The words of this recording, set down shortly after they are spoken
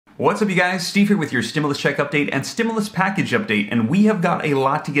What's up, you guys? Steve here with your stimulus check update and stimulus package update, and we have got a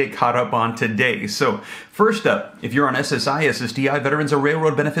lot to get caught up on today. So first up, if you're on SSI, SSDI, Veterans or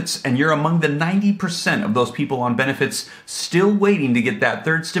Railroad benefits, and you're among the 90% of those people on benefits still waiting to get that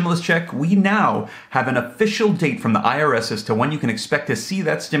third stimulus check, we now have an official date from the IRS as to when you can expect to see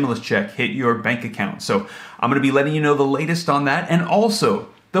that stimulus check hit your bank account. So I'm going to be letting you know the latest on that, and also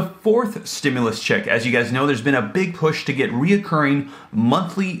the fourth stimulus check. As you guys know, there's been a big push to get reoccurring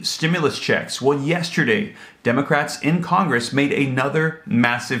monthly stimulus checks. Well, yesterday, Democrats in Congress made another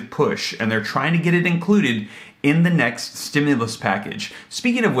massive push, and they're trying to get it included in the next stimulus package.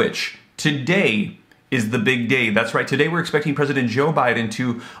 Speaking of which, today is the big day. That's right, today we're expecting President Joe Biden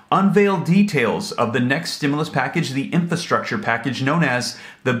to unveil details of the next stimulus package, the infrastructure package known as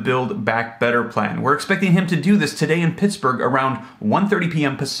the Build Back Better plan. We're expecting him to do this today in Pittsburgh around 1:30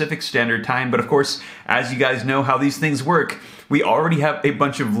 p.m. Pacific Standard Time. But of course, as you guys know how these things work, we already have a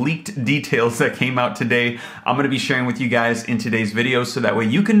bunch of leaked details that came out today. I'm going to be sharing with you guys in today's video so that way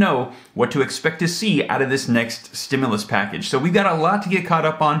you can know what to expect to see out of this next stimulus package. So we've got a lot to get caught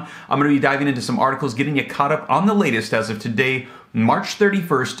up on. I'm going to be diving into some articles, getting you caught up on the latest as of today, March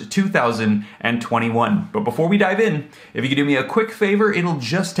 31st, 2021. But before we dive in, if you could do me a quick favor, it'll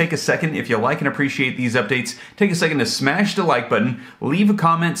just take a second. If you like and appreciate these updates, take a second to smash the like button, leave a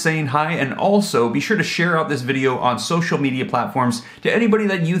comment saying hi, and also be sure to share out this video on social media platforms to anybody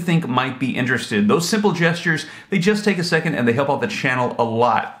that you think might be interested. Those simple gestures, they just take a second and they help out the channel a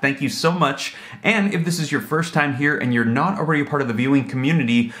lot. Thank you so much. And if this is your first time here and you're not already a part of the viewing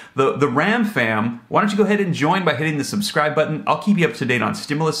community, the RAM fam, why don't you go ahead and join by hitting the subscribe button. I'll keep you up to date on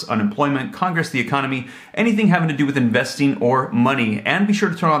stimulus, unemployment, Congress, the economy, anything having to do with investing or money. And be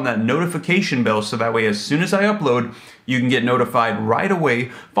sure to turn on that notification bell so that way as soon as I upload, you can get notified right away.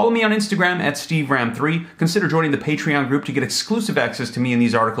 Follow me on Instagram at SteveRam3. Consider joining the Patreon group to get exclusive access to me and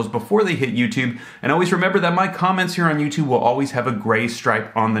these articles before they hit YouTube. And always remember that my comments here on YouTube will always have a gray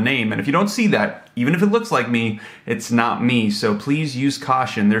stripe on the name. And if you don't see that, even if it looks like me, it's not me. So please use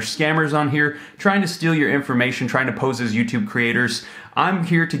caution. There's scammers on here trying to steal your information, trying to pose as YouTube creators. I'm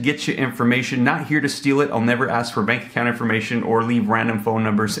here to get you information, not here to steal it. I'll never ask for bank account information or leave random phone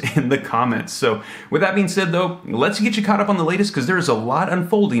numbers in the comments. So with that being said though, let's get you caught up on the latest because there is a lot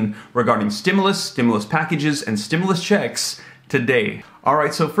unfolding regarding stimulus packages, and stimulus checks today.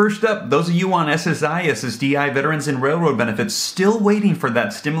 Alright, so first up, those of you on SSI, SSDI, Veterans and Railroad benefits still waiting for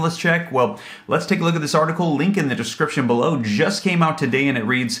that stimulus check, well, let's take a look at this article. Link in the description below. Just came out today and it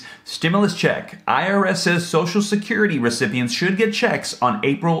reads, Stimulus check. IRS says Social Security recipients should get checks on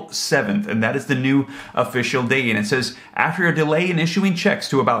April 7th, and that is the new official date. And it says, after a delay in issuing checks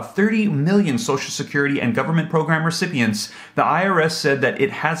to about 30 million Social Security and government program recipients, the IRS said that it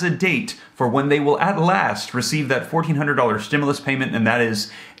has a date for when they will at last receive that $1,400 stimulus payment, and that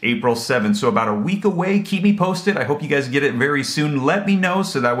is April 7th. So about a week away. Keep me posted. I hope you guys get it very soon. Let me know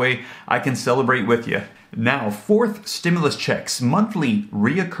so that way I can celebrate with you. Now, fourth stimulus checks, monthly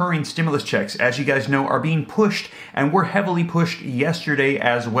reoccurring stimulus checks, as you guys know, are being pushed and were heavily pushed yesterday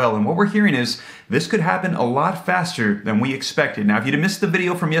as well. And what we're hearing is this could happen a lot faster than we expected. Now, if you missed the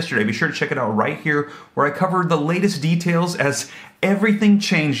video from yesterday, be sure to check it out right here where I covered the latest details as everything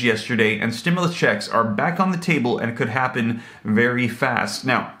changed yesterday and stimulus checks are back on the table and could happen very fast.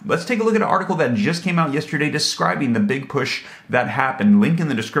 Now, let's take a look at an article that just came out yesterday describing the big push that happened. Link in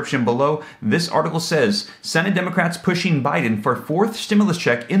the description below. This article says, Senate Democrats pushing Biden for fourth stimulus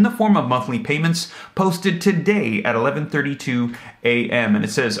check in the form of monthly payments, posted today at 11:32 a.m. And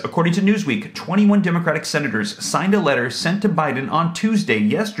it says, according to Newsweek, 21 Democratic senators signed a letter sent to Biden on Tuesday,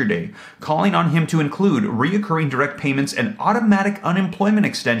 yesterday, calling on him to include reoccurring direct payments and automatic unemployment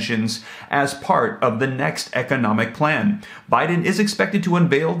extensions as part of the next economic plan. Biden is expected to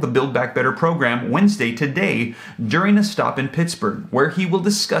unveil the Build Back Better program Wednesday, today, during a stop in Pittsburgh, where he will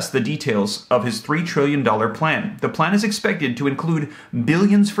discuss the details of his $3 trillion plan. The plan is expected to include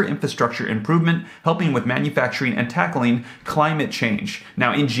billions for infrastructure improvement, helping with manufacturing and tackling climate change.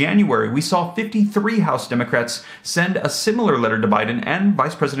 Now, in January, we saw 53 House Democrats send a similar letter to Biden and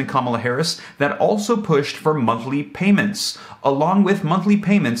Vice President Kamala Harris that also pushed for monthly payments. Along with monthly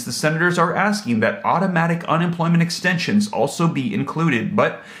payments, the senators are asking that automatic unemployment extensions also be included,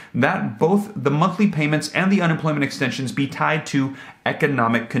 but that both the monthly payments and the unemployment extensions be tied to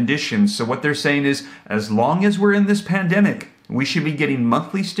economic conditions. So what they're saying is, as long as we're in this pandemic, we should be getting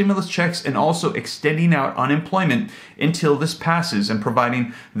monthly stimulus checks and also extending out unemployment until this passes and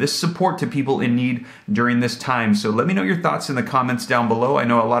providing this support to people in need during this time. So let me know your thoughts in the comments down below. I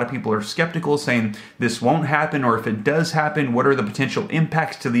know a lot of people are skeptical, saying this won't happen, or if it does happen, what are the potential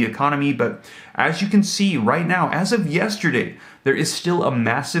impacts to the economy? But as you can see right now, as of yesterday, there is still a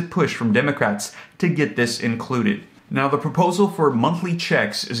massive push from Democrats to get this included. Now, the proposal for monthly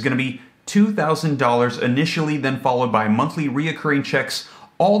checks is going to be $2,000 initially, then followed by monthly reoccurring checks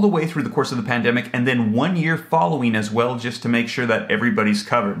all the way through the course of the pandemic, and then 1 year following as well, just to make sure that everybody's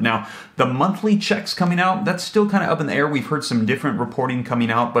covered. Now, the monthly checks coming out, that's still kind of up in the air. We've heard some different reporting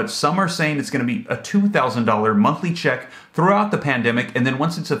coming out, but some are saying it's going to be a $2,000 monthly check throughout the pandemic, and then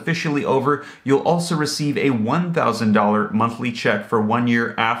once it's officially over, you'll also receive a $1,000 monthly check for 1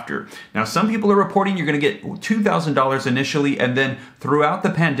 year after. Now, some people are reporting you're going to get $2,000 initially, and then throughout the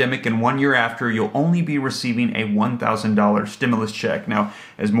pandemic and 1 year after, you'll only be receiving a $1,000 stimulus check. Now,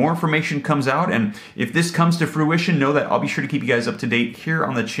 as more information comes out, and if this comes to fruition, know that I'll be sure to keep you guys up to date here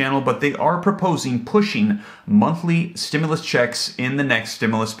on the channel, but they are pushing monthly stimulus checks in the next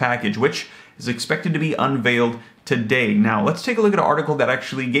stimulus package, which is expected to be unveiled today. Now, let's take a look at an article that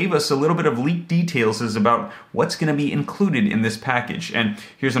actually gave us a little bit of leaked details as about what's going to be included in this package. And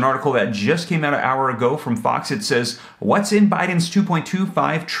here's an article that just came out an hour ago from Fox. It says, what's in Biden's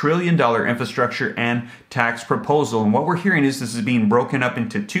 $2.25 trillion infrastructure and tax proposal? And what we're hearing is this is being broken up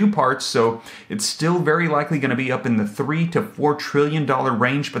into two parts, so it's still very likely going to be up in the $3 to $4 trillion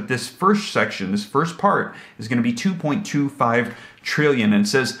range, but this first section, this first part, is going to be $2.25 trillion. And it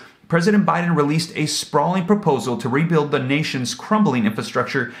says, President Biden released a sprawling proposal to rebuild the nation's crumbling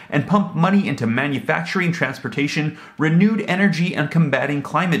infrastructure and pump money into manufacturing, transportation, renewed energy, and combating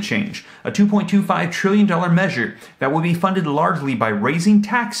climate change. A $2.25 trillion measure that will be funded largely by raising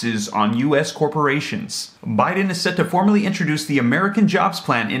taxes on U.S. corporations. Biden is set to formally introduce the American Jobs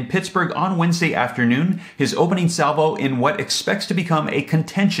Plan in Pittsburgh on Wednesday afternoon, his opening salvo in what expects to become a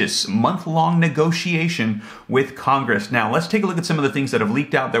contentious month-long negotiation with Congress. Now, let's take a look at some of the things that have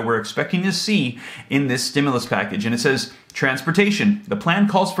leaked out that we're expecting to see in this stimulus package. And it says, transportation. The plan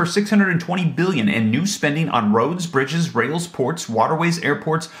calls for $620 billion in new spending on roads, bridges, rails, ports, waterways,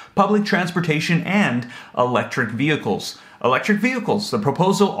 airports, public transportation, and electric vehicles. Electric vehicles. The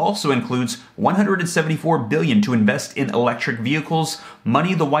proposal also includes $174 billion to invest in electric vehicles,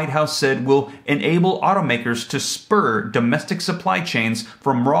 money the White House said will enable automakers to spur domestic supply chains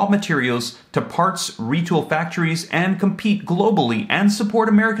from raw materials to parts, retool factories, and compete globally and support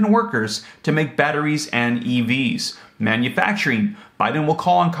American workers to make batteries and EVs. Manufacturing. Biden will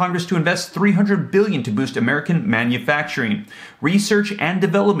call on Congress to invest $300 billion to boost American manufacturing. Research and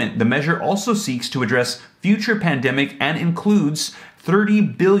development. The measure also seeks to address future pandemic and includes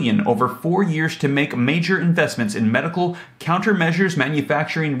 $30 billion over 4 years to make major investments in medical countermeasures,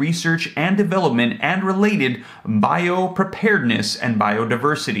 manufacturing, research and development, and related bio-preparedness and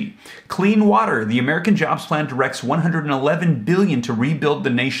biodiversity. Clean water. The American Jobs Plan directs $111 billion to rebuild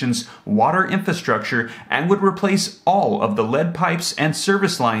the nation's water infrastructure and would replace all of the lead pipes and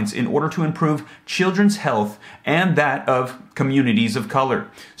service lines in order to improve children's health and that of communities of color.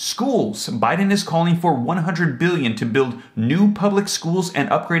 Schools. Biden is calling for $100 billion to build new public schools and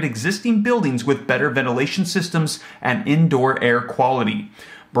upgrade existing buildings with better ventilation systems and indoor air quality.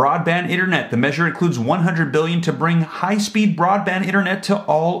 Broadband internet. The measure includes $100 billion to bring high-speed broadband internet to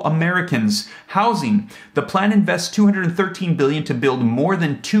all Americans. Housing. The plan invests $213 billion to build more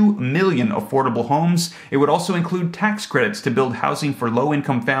than 2 million affordable homes. It would also include tax credits to build housing for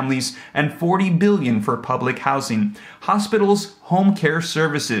low-income families and $40 billion for public housing. Hospitals, home care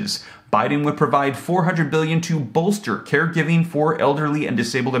services. Biden would provide $400 billion to bolster caregiving for elderly and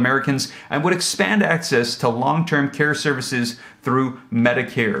disabled Americans and would expand access to long-term care services through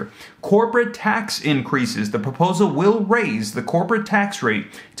Medicare. Corporate tax increases. The proposal will raise the corporate tax rate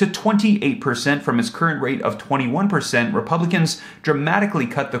to 28% from its current rate of 21%. Republicans dramatically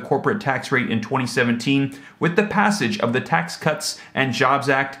cut the corporate tax rate in 2017 with the passage of the Tax Cuts and Jobs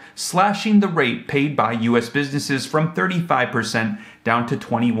Act, slashing the rate paid by U.S. businesses from 35% down to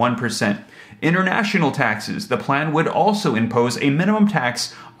 21%. International taxes. The plan would also impose a minimum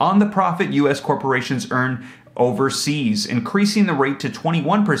tax on the profit U.S. corporations earn overseas, increasing the rate to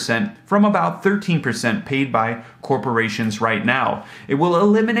 21% from about 13% paid by corporations right now. It will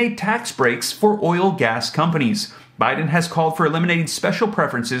eliminate tax breaks for oil gas companies. Biden has called for eliminating special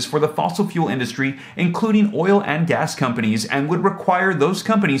preferences for the fossil fuel industry, including oil and gas companies, and would require those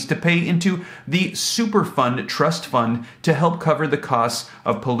companies to pay into the Superfund trust fund to help cover the costs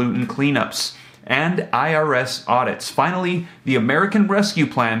of pollutant cleanups and IRS audits. Finally, the American Rescue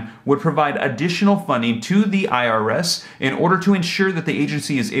Plan would provide additional funding to the IRS in order to ensure that the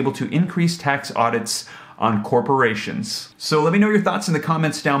agency is able to increase tax audits on corporations. So let me know your thoughts in the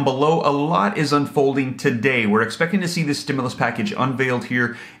comments down below. A lot is unfolding today. We're expecting to see this stimulus package unveiled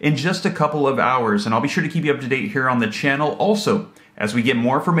here in just a couple of hours, and I'll be sure to keep you up to date here on the channel. Also, As we get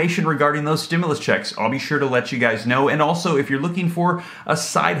more information regarding those stimulus checks, I'll be sure to let you guys know. And also, if you're looking for a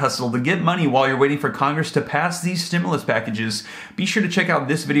side hustle to get money while you're waiting for Congress to pass these stimulus packages, be sure to check out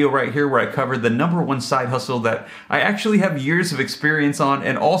this video right here where I cover the #1 side hustle that I actually have years of experience on.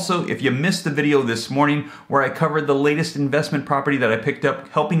 And also, if you missed the video this morning where I covered the latest investment property that I picked up,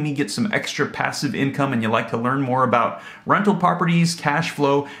 helping me get some extra passive income, and you like to learn more about rental properties, cash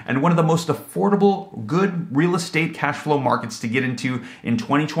flow, and one of the most affordable, good real estate cash flow markets to get into in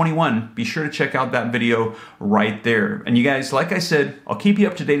 2021, be sure to check out that video right there. And you guys, like I said, I'll keep you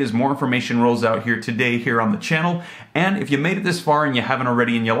up to date as more information rolls out here today here on the channel. And if you made it this far and you haven't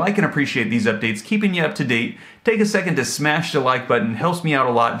already and you like and appreciate these updates, keeping you up to date, take a second to smash the like button. Helps me out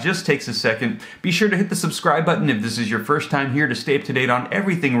a lot, just takes a second. Be sure to hit the subscribe button if this is your first time here to stay up to date on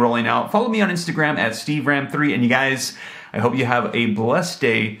everything rolling out. Follow me on Instagram at SteveRam3. And you guys, I hope you have a blessed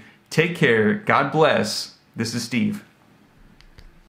day. Take care. God bless. This is Steve.